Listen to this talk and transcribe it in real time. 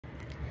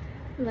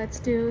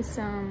Let's do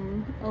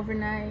some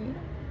overnight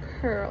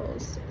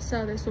curls.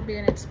 So this will be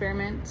an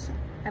experiment.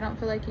 I don't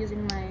feel like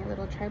using my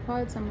little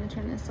tripod, so I'm gonna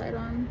turn this light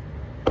on.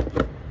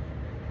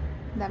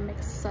 That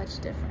makes such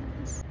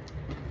difference.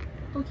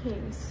 Okay,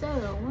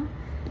 so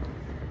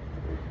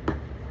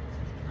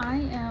I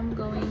am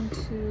going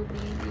to be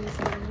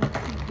using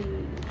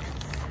these.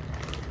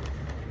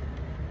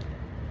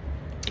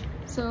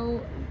 So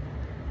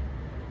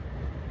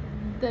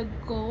the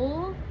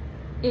goal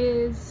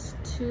is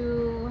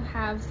to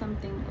have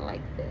something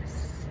like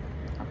this.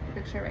 I'll put a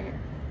picture right here.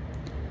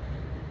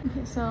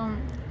 Okay, so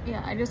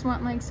yeah, I just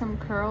want like some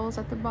curls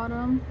at the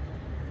bottom.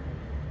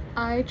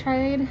 I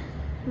tried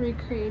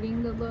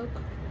recreating the look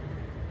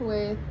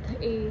with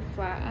a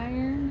flat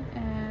iron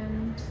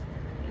and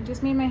it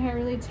just made my hair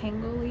really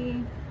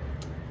tangly.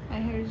 My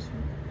hair's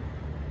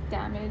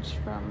damaged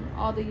from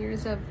all the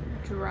years of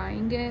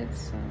drying it,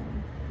 so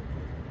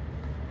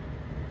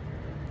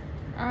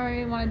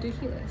I want to do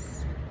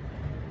heelless.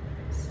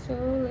 So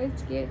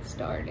let's get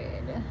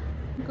started.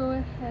 Go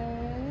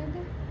ahead.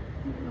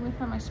 Let me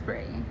find my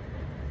spray.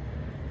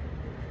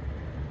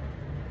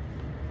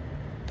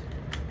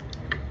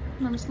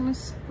 And I'm just gonna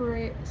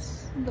spray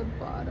the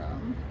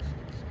bottom.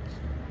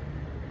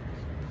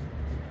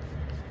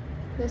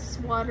 This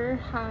water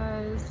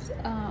has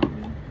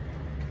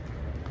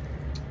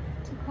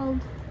what's it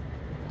called?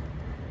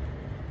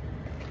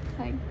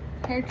 Like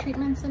hair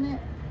treatments in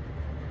it.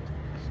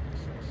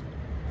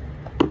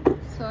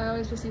 So I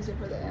always just use it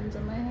for the ends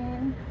of my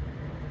hair.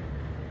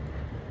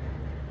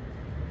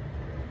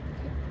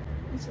 Okay,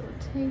 so we'll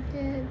take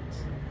it.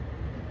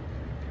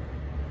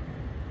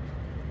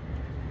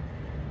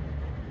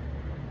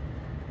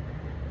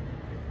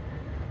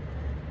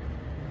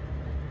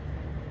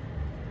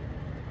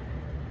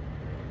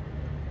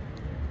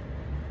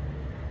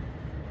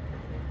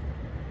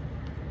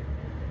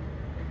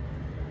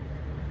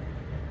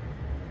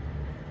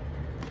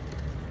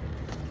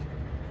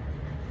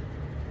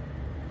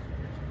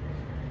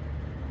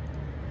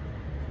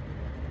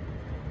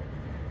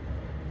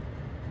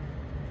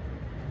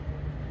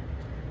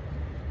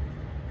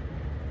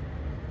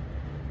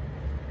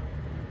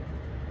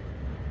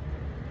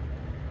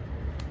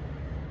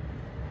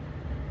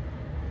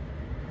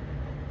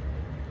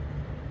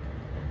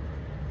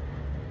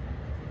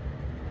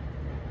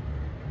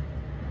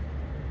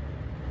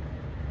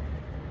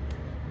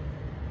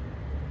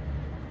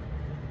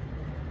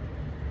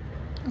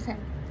 Okay,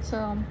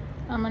 so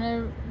I'm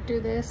gonna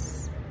do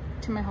this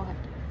to my whole head.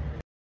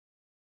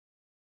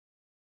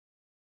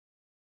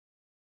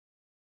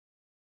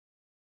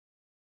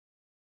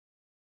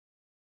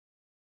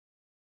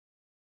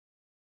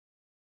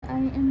 I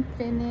am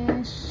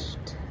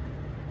finished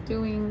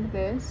doing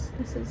this.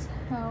 This is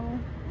how,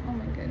 oh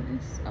my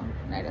goodness. Oh,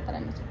 I thought I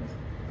missed this.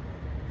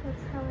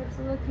 That's how it's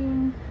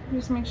looking.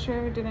 Just make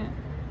sure I didn't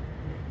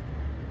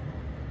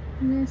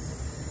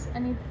miss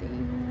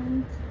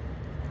anything.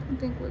 I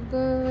think we're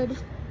good.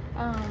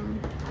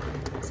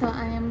 So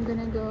I am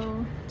gonna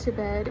go to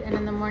bed, and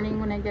in the morning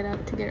when I get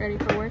up to get ready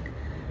for work,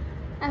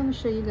 I will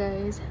show you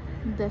guys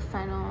the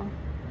final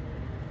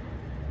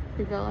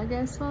reveal, I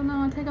guess. Well, no,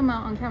 I'll take them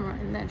out on camera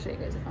and then show you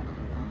guys the final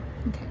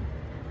reveal. Okay,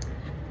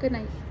 good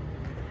night.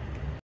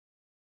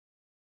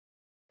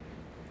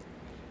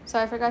 So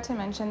I forgot to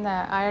mention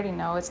that I already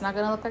know it's not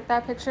gonna look like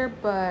that picture,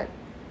 but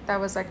that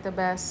was like the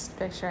best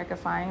picture I could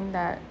find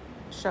that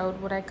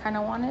showed what I kind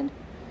of wanted.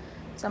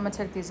 So I'm gonna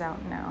take these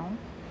out now.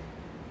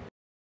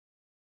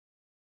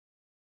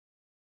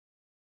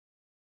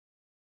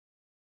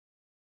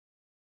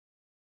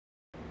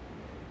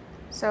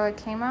 So it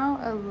came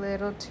out a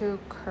little too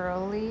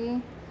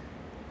curly.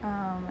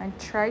 I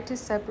tried to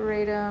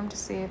separate them to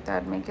see if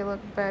that'd make it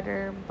look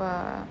better,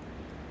 but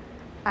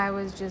I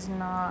was just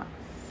not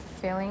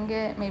feeling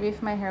it. Maybe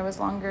if my hair was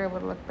longer it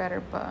would look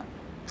better, but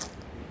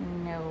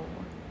no.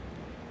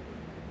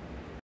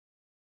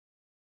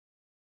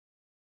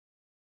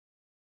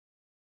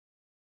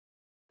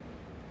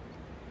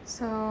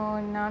 So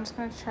now I'm just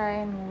gonna try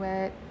and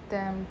wet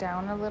them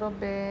down a little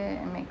bit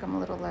and make them a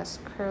little less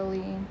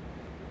curly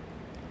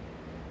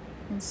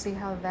and see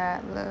how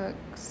that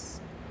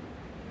looks.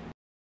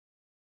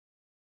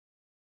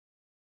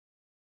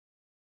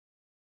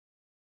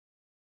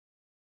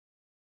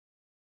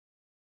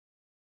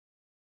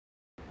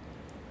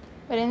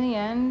 But in the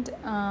end,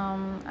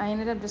 I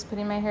ended up just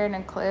putting my hair in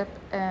a clip,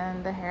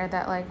 and the hair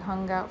that like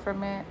hung out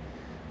from it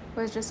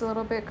was just a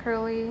little bit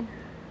curly.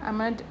 I'm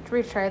gonna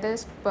retry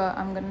this, but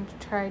I'm gonna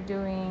try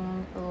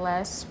doing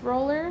less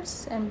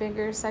rollers and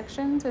bigger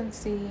sections and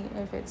see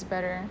if it's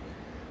better.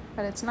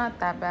 But it's not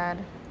that bad.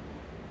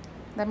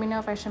 Let me know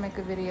if I should make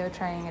a video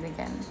trying it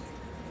again.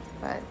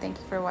 But thank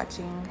you for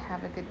watching.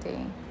 Have a good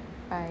day.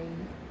 Bye.